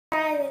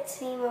it's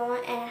me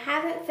Moa, and I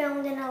haven't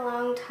filmed in a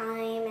long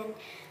time, and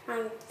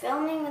I'm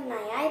filming with my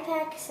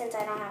iPad since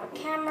I don't have a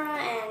camera,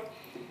 and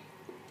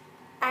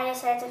I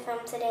decided to film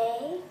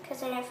today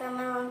because I didn't film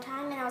in a long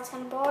time and I was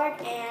kind of bored,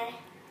 and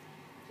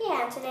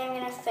yeah, today I'm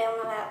going to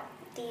film about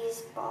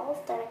these balls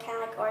that are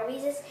kind of like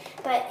Orbeez,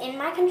 but in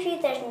my country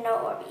there's no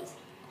Orbeez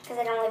because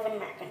I don't live in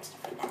America and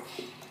stuff like that.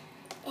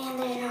 And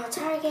there's no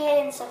Target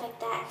and stuff like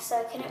that,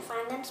 so I couldn't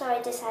find them, so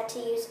I decided to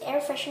use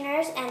air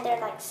fresheners, and they're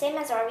like same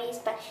as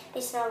Orbeez, but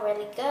they smell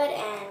really good,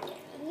 and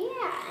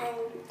yeah, and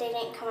they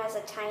didn't come as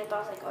a tiny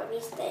balls like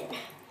Orbeez did.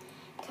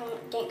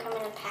 Didn't come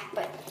in a pack,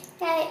 but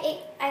yeah,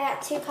 I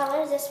got two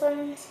colors. This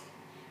one's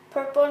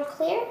purple and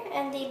clear,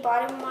 and the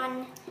bottom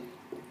one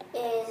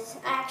is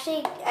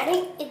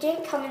it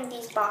didn't come in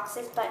these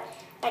boxes, but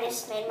I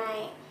just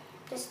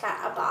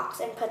got a box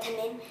and put them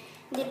in.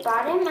 The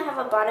bottom, I have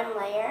a bottom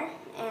layer,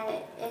 and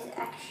it is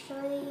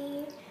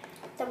actually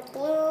the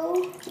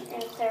blue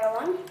and clear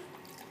one.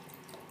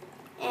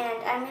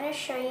 And I'm going to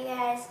show you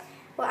guys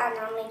what I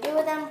normally do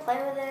with them, play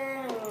with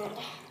them, and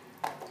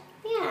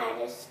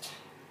yeah,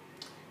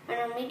 I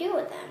normally do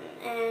with them.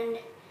 And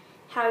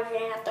how I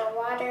drain out the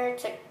water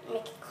to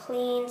make it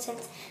clean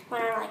since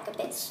mine are like a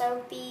bit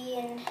soapy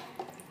and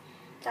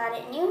got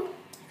it new,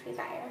 if you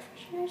got air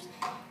fresheners.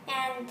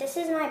 And this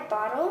is my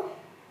bottle.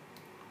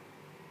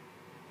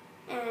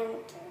 And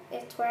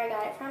it's where I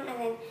got it from. And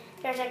then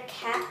there's a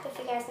cap, if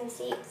you guys can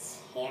see, it's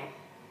here.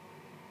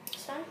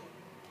 This one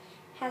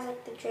has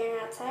like the drain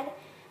outside.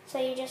 So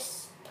you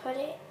just put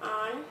it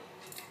on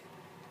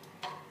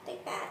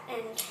like that,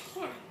 and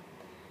yeah.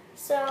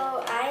 So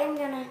I am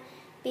gonna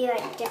be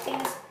like dipping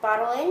this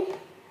bottle in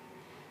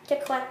to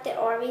collect the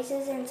Orbeez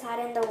inside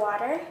in the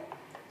water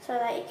so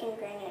that you can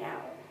drain it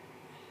out.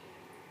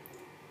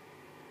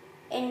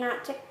 And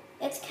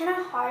it's kind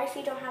of hard if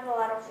you don't have a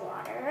lot of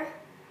water.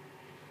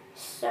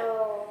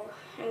 So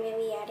I'm going to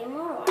be adding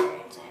more water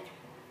inside.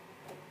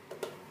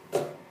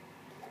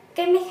 It's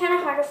going to be kind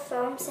of hard to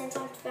film since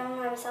I'm filming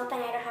myself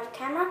and I don't have a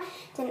camera.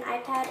 It's an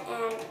iPad,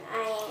 and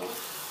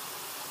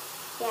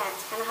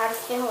it's kind of hard to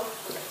film.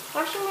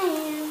 Washing my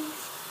hands.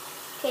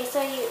 Okay,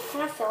 so you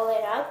kind of fill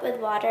it up with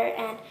water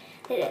and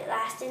let it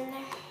last in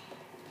there.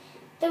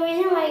 The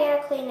reason why you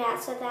gotta clean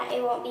that so that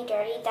it won't be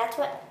dirty, that's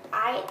what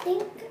I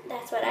think.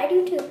 That's what I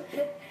do too.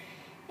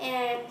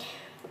 And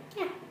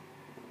yeah.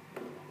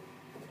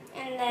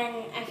 And then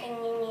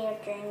you need to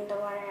drain the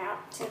water out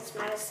since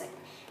mine is like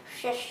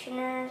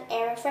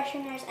air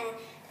fresheners, and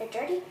they're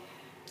dirty.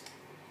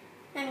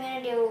 I'm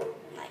gonna do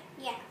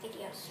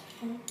videos.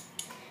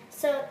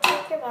 So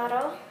take your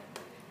bottle,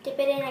 dip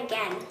it in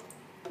again.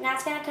 Now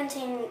it's gonna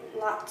contain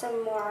lots of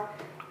more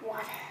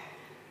water.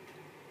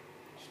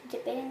 Just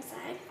dip it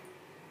inside.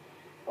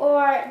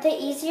 Or the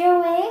easier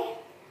way,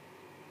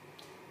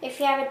 if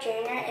you have a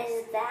drainer,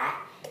 is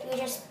that you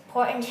just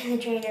pour it into the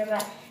drainer.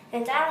 But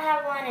since I don't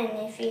have one,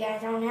 and if you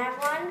guys don't have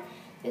one,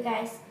 you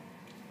guys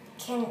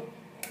can,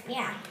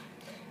 yeah.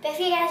 But if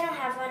you guys don't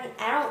have one,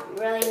 I don't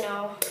really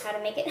know how to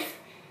make it.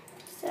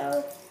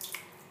 So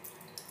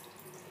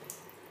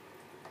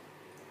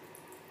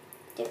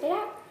dip it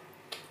out.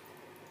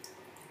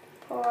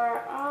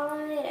 Pour all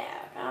of it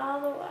out, all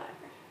the water.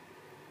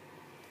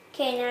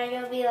 Okay, now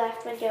you'll be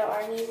left with your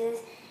Orbeez,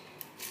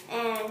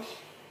 and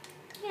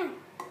yeah.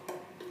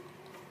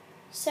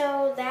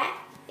 So that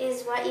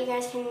is how you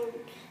guys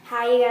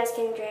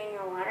can drain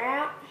your water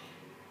out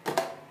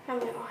from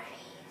the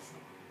Orbeez.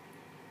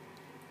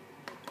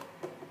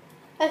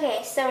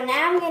 Okay, so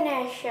now I'm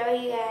gonna show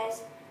you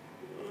guys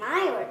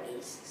my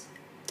Orbeez.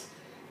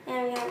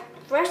 And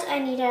first I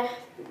need to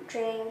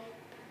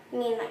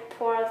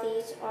pour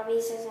these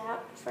Orbeez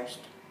out first.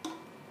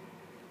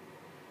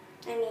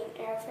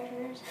 Air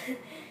fresheners.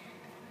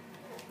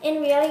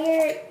 In real,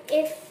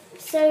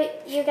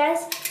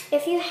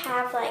 if you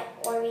have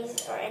like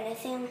Orbeez or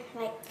anything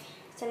like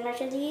similar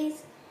to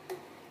these,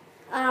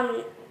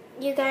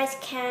 you guys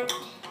can't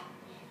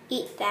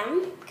eat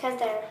them because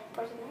they're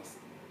poisonous.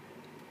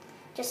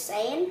 Just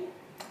saying,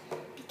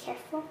 be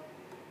careful.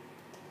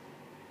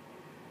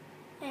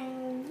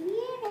 And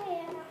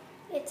yeah,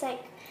 it's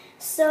like,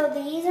 so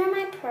these are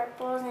my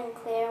purples and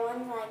clear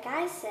ones, like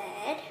I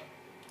said.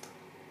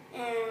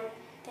 And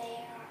they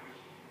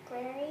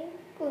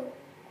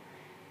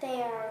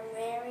are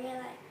very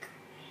like,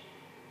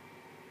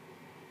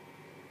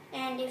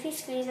 and if you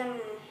squeeze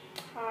them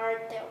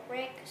hard, they'll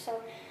break,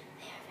 so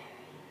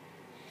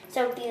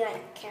so be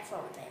like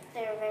careful with it.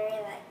 They're very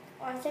like,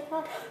 what's it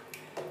called?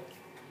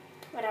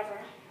 Whatever,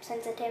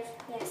 sensitive.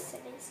 Yes,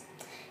 it is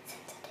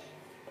sensitive.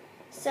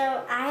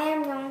 So I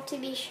am going to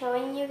be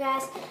showing you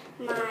guys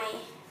my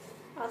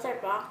other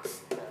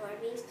box of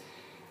Orbeez,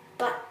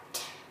 but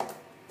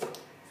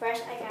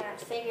first, I gotta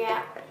figure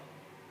out,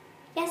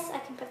 yes, I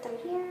can put them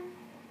here,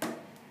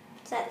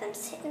 let them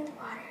sit in the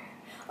water.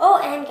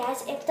 Oh, and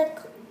guys,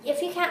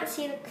 if you can't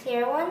see the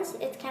clear ones,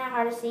 it's kind of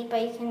hard to see,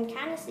 but you can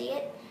kind of see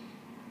it.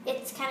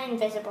 It's kind of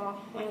invisible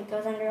when it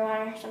goes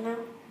underwater somehow.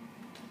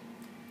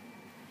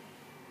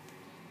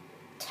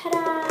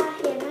 Ta-da,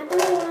 here's my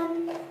blue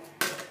one.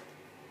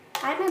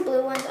 I like my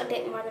blue ones a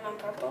bit more than my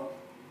purple.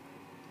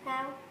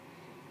 How?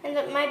 And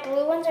my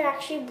blue ones are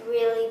actually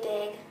really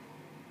big.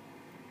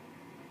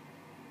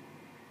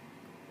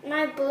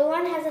 My blue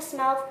one has a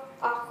smell of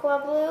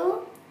aqua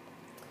blue.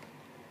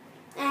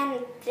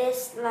 And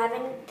this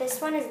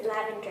one is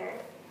lavender.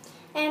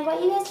 And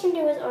what you guys can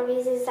do with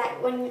Orbeez is that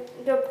when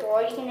you're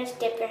bored, you can just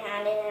dip your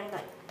hand in and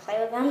like play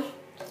with them.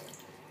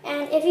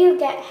 And if you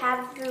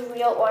have the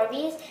real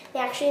Orbeez, they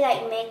actually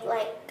like make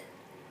like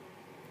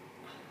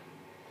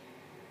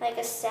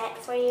a set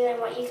for you,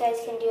 and what you guys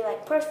can do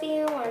like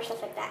perfume or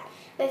stuff like that.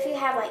 But if you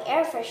have like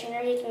air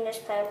freshener, you can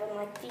just play with them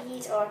like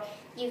these, or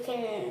you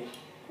can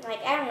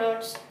like, I don't know,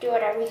 just do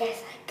whatever you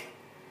guys like.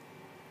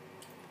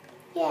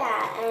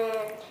 Yeah,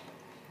 and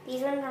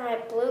these ones are my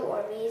blue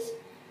Orbeez.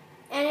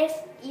 And if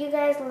you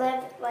guys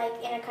live like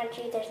in a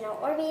country there's no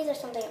Orbeez or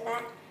something like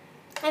that,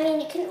 I mean,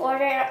 you can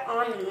order it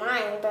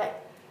online,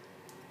 but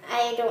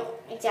I don't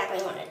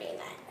exactly want to do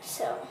that.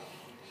 So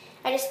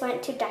I just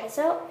went to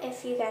Daiso,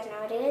 if you guys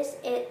know what it is.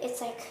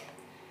 It's like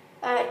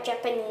a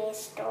Japanese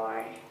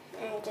store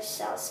and it just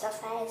sells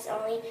stuff that is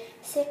only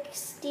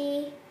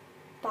 60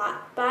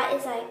 baht. Baht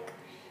is like,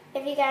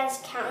 if you guys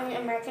count in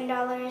American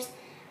dollars,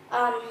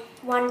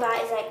 one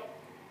baht is like,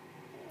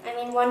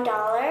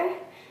 $1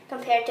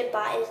 compared to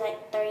baht is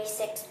like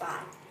 36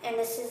 baht. And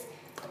this is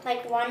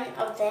like one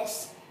of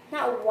this,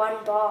 not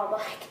one ball, but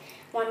like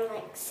one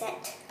like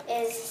set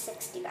is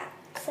 60 baht.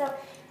 So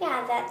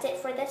yeah, that's it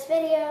for this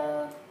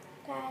video.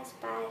 Guys,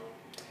 bye.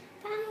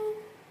 Bye.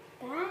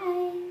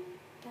 Bye.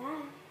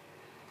 Bye.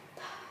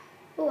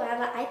 Ooh, I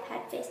have an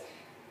iPad face.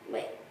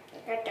 Wait, I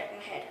got dark in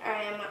my head.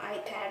 I am an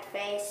iPad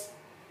face.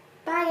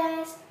 Bye,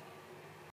 guys.